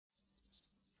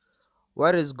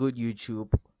What is good,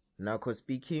 YouTube? Nako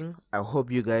speaking. I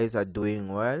hope you guys are doing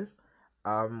well.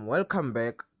 Welcome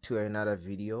back to another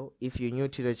video. If you're new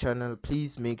to the channel,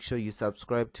 please make sure you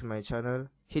subscribe to my channel,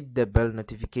 hit the bell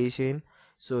notification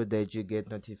so that you get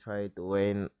notified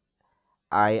when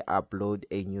I upload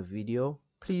a new video.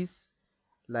 Please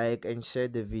like and share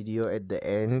the video at the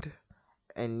end.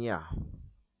 And yeah,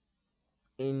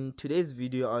 in today's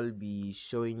video I'll be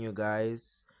showing you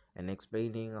guys and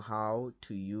explaining how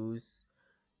to use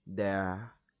the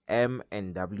M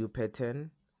and W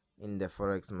pattern in the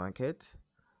forex market.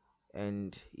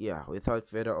 And yeah, without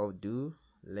further ado,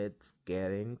 let's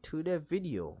get into the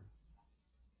video.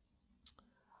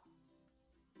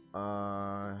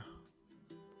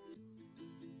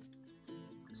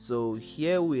 So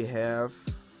here we have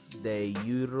the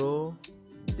euro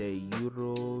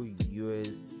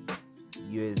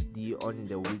USD on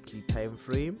the weekly time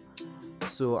frame.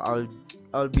 So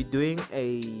I'll be doing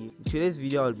today's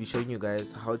video I'll be showing you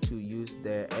guys how to use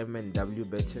the M and W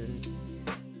buttons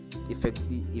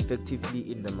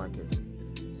effectively in the market.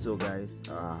 So guys,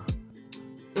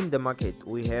 in the market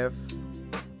we have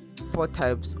four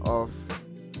types of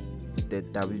the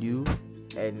W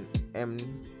and M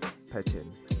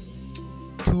pattern,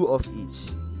 two of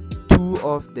each, two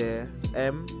of the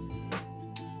M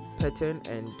pattern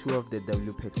and two of the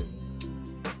W pattern.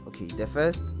 Okay, the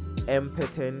first M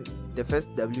pattern, the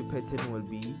first W pattern will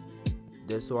be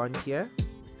this one here.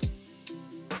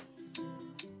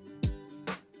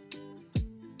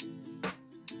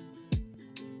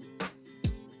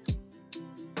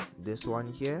 This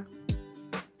one here.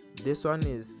 This one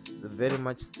is very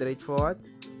much straightforward.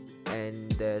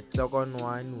 And the second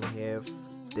one we have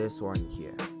this one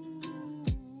here.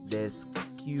 The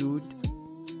skewed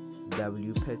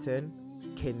W pattern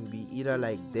can be either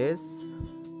like this,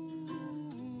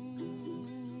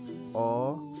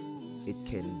 or it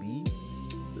can be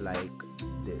like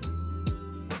this.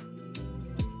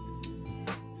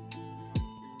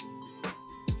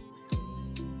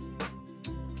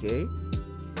 Okay,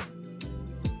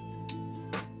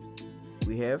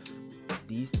 we have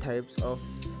these types of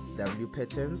W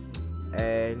patterns,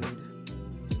 and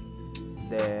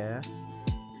the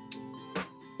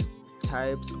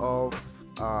types of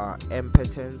M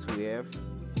patterns. We have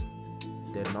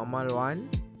the normal one,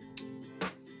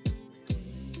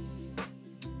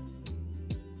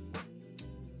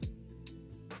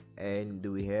 and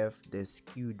we have the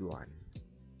skewed one.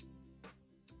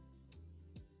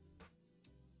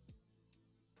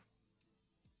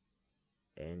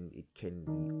 And it can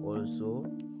be also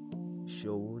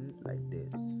shown like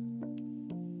this.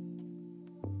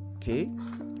 Okay,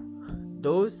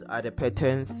 those are the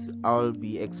patterns I'll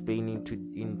be explaining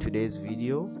in today's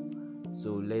video.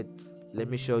 So let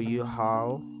me show you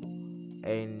how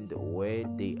and where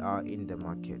they are in the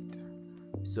market.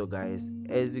 So guys,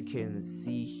 as you can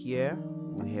see here,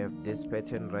 we have this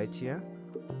pattern right here,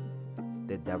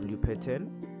 the W pattern.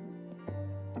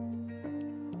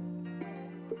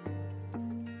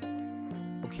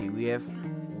 Okay, we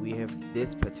have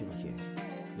this pattern here.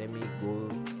 Let me go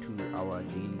to our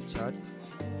daily chart.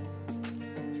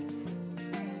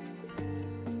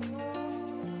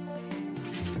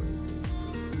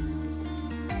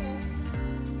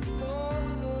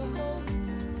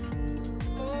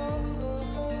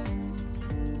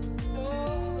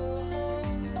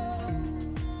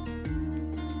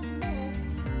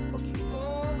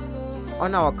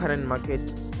 On our current market,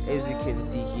 as you can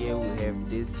see here, we have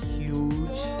this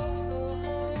huge,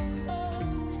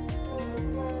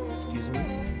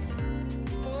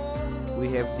 we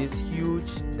have this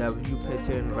huge W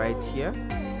pattern right here,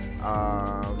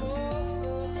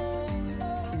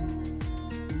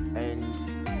 and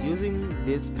using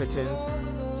these patterns,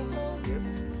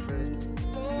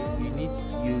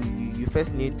 you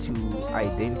first need to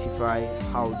identify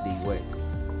how they work.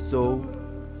 So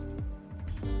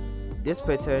this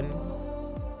pattern,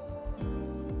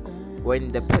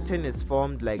 when the pattern is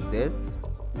formed like this,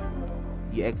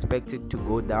 you expect it to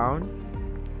go down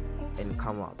and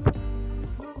come up,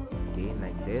 okay,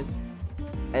 like this.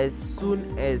 As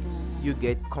soon as you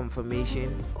get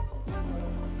confirmation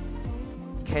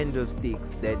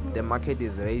candlesticks that the market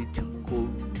is ready to go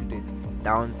to the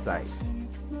downside,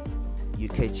 you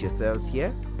catch yourselves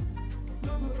here.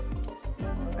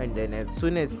 And then as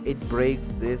soon as it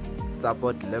breaks this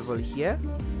support level here,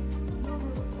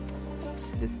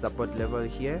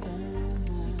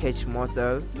 you catch more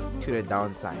sales to the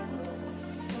downside,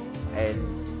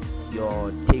 and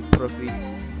your take profit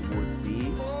would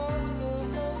be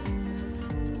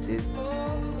this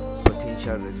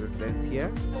potential resistance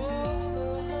here.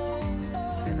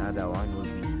 Another one will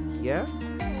be here,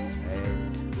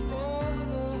 and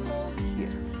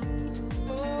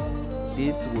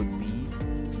this would be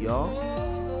your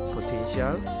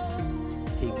potential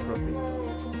take profit.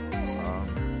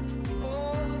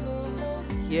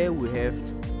 Here we have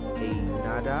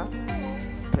another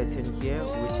pattern here,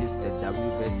 which is the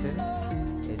W pattern.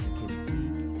 As you can see,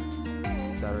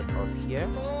 started off here,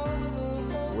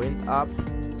 went up,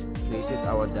 created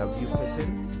our W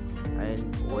pattern,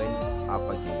 and went up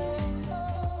again.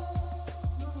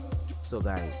 So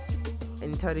guys,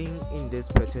 entering in these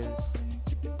patterns,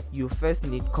 you first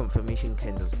need confirmation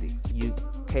candlesticks. You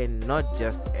cannot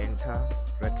just enter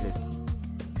recklessly,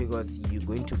 because you're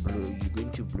going to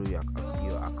blow your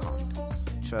account.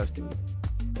 Trust me.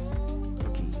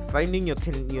 Okay, finding your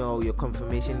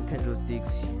confirmation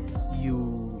candlesticks,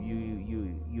 you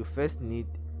first need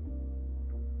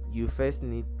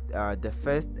the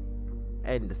first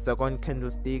and the second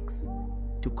candlesticks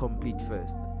to complete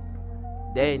first.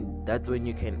 Then that's when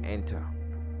you can enter.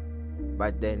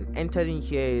 But then entering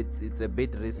here, it's a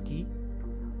bit risky.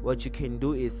 What you can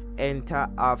do is enter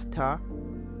after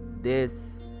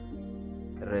this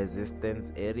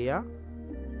resistance area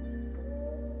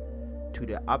to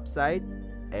the upside,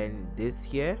 and this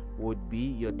here would be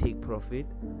your take profit.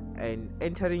 And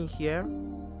entering here,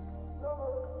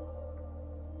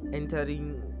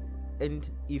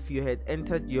 and if you had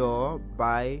entered your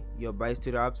buys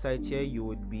to the upside here, you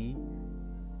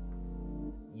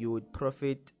would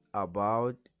profit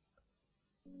about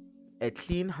a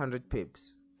clean 100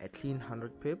 pips,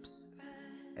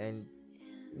 and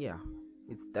yeah,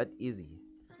 it's that easy.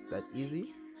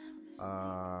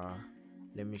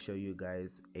 Let me show you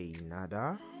guys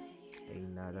another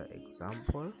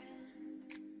example.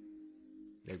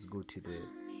 Let's go to the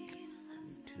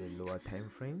lower time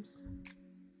frames.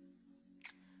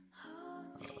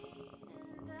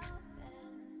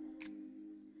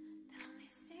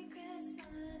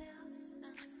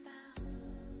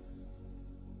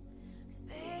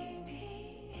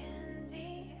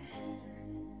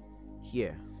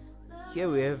 Here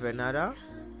we have another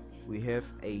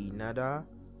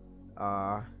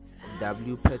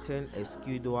W pattern, a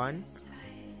skewed one.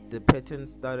 The pattern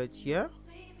started here,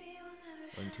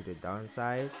 went to the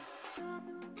downside,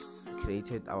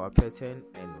 created our pattern,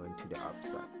 and went to the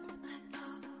upside.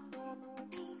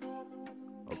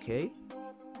 Okay,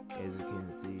 as you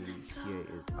can see, here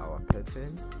is our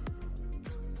pattern.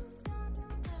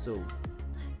 So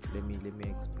let me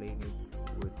explain it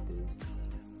with this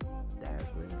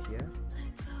diagram here.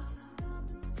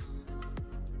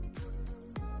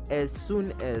 As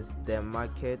soon as the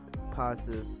market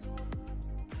passes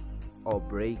or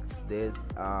breaks this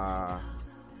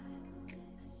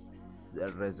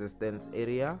resistance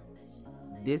area,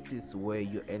 this is where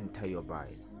you enter your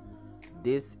buys.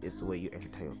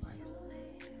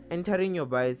 Entering your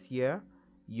buys here,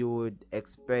 you would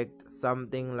expect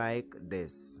something like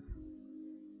this.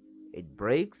 It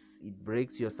breaks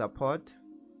your support,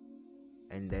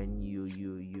 and then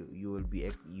you would be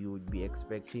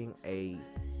expecting a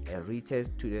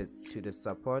retest to the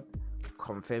support,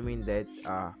 confirming that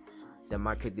the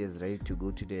market is ready to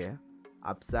go to the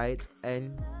upside,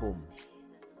 and boom.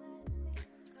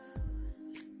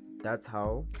 That's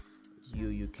how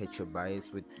you catch your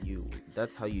buys with you.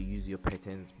 That's how you use your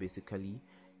patterns basically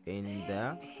in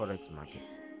the forex market.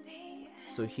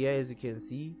 So here, as you can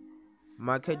see,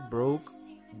 market broke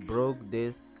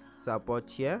this support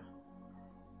here,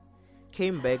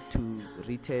 came back to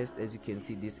retest, as you can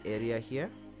see, this area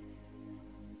here.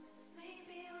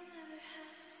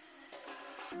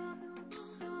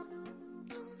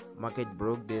 Market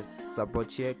broke this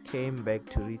support here, came back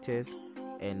to retest,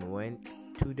 and went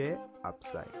to the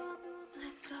upside.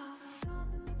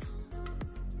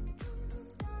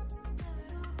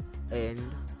 And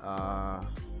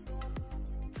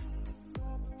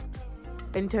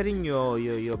entering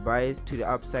your buys to the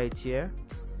upside here,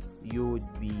 you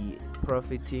would be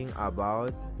profiting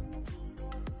about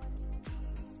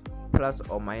plus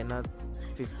or minus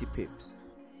 50 pips.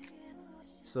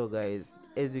 So guys,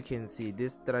 as you can see,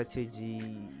 this strategy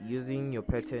using your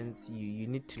patterns, you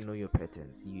need to know your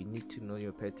patterns.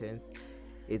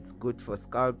 It's good for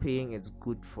scalping, it's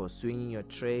good for swinging your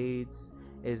trades.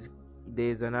 As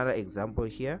there's another example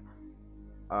here,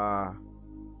 the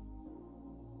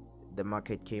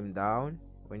market came down,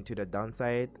 went to the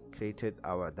downside, created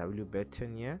our W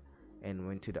pattern here, and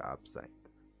went to the upside.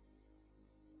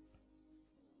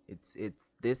 It's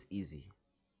this easy.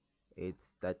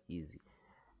 It's that easy.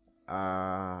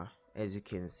 As you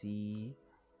can see,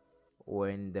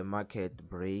 when the market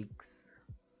breaks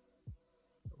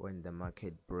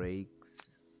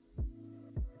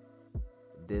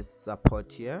this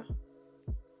support here,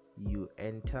 you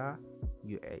enter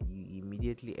you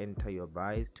immediately enter your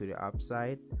buys to the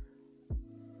upside.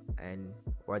 And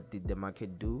what did the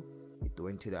market do? It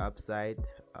went to the upside,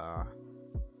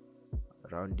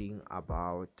 rounding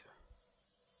about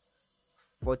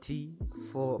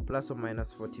 44 plus or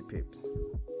minus 40 pips.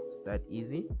 It's that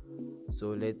easy. So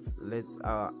let's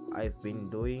I've been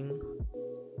doing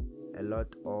a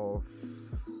lot of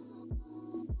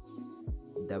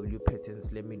W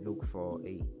patterns. Let me look for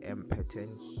a M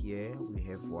pattern here. We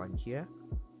have one here.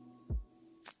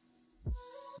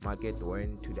 Market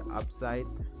went to the upside,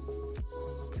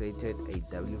 created a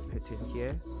W pattern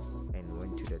here, and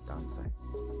went to the downside.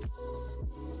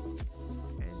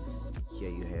 And here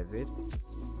you have it,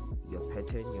 your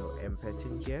pattern, your M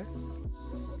pattern here.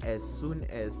 As soon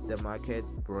as the market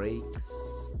breaks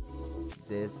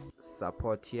this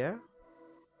support here,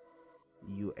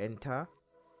 you enter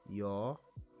your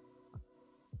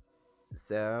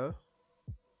sell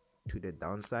to the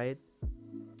downside,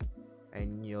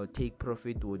 and your take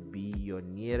profit would be your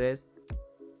nearest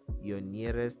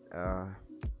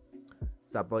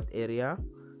support area,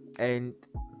 and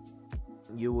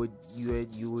you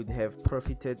would have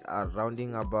profited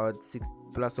rounding about 6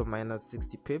 plus or minus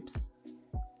 60 pips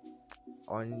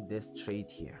on this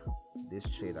trade here,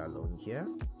 this trade alone here.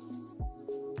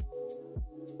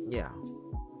 Yeah,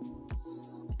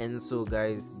 and so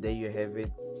guys, there you have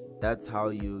it. That's how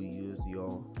you use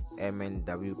your M and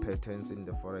W patterns in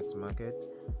the forex market.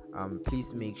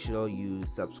 Please make sure you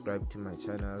subscribe to my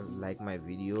channel, like my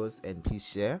videos, and please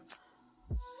share.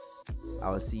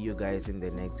 I'll see you guys in the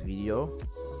next video.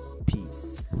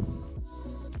 Peace.